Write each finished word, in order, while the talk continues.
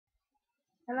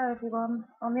Hello everyone,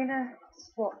 I'm in a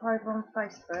swap over on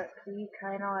Facebook, the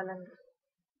UK and Ireland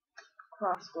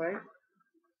crafts group,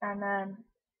 and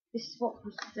this swap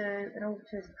was to do an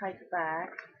altered paper bag,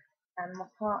 and my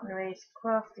partner is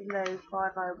Crafty Lou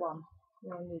 501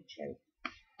 on YouTube.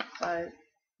 So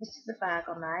this is the bag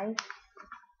I made.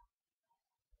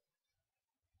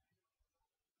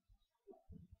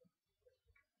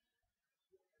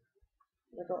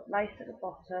 We've got lace at the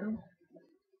bottom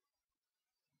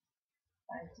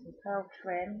and some pearl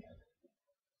trim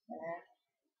there,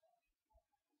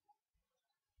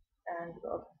 and we've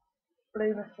got a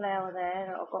bloomer flower there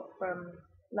that I got from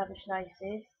Lavish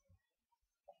Laces.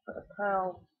 Put a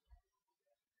pearl,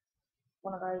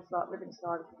 one of those like ribbon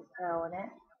sliders with a pearl in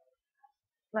it.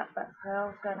 Black back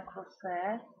pearls going across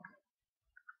there,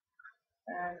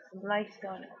 and some lace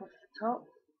going across the top,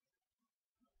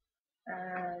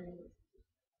 and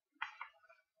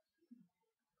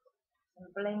some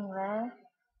bling there,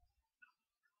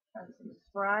 and some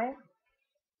spray,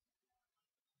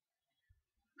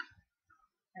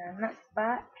 and that's the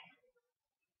back.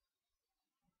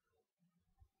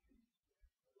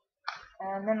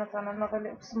 And then I've done another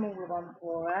little smaller one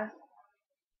for her.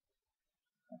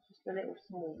 That's just a little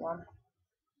small one.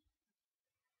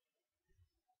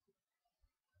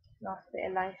 Nice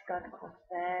bit of lace going across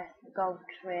there, gold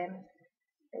trim,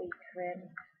 bead trim,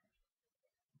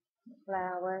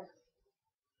 flowers.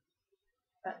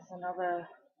 That's another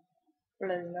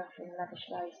bloomer from Lavish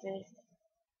Laces,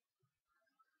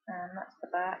 and that's the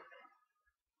back.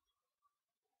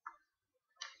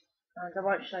 And I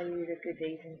won't show you the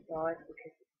goodies inside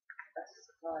because that's a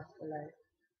surprise for Lou.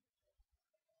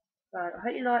 So I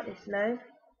hope you like this, Lou.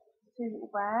 Two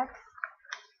little bags.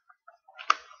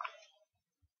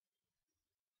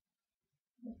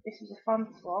 This was a fun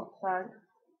swap, so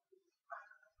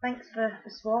thanks for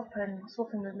the swap and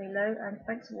swapping with me, Lou, and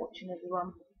thanks for watching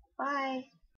everyone. Bye!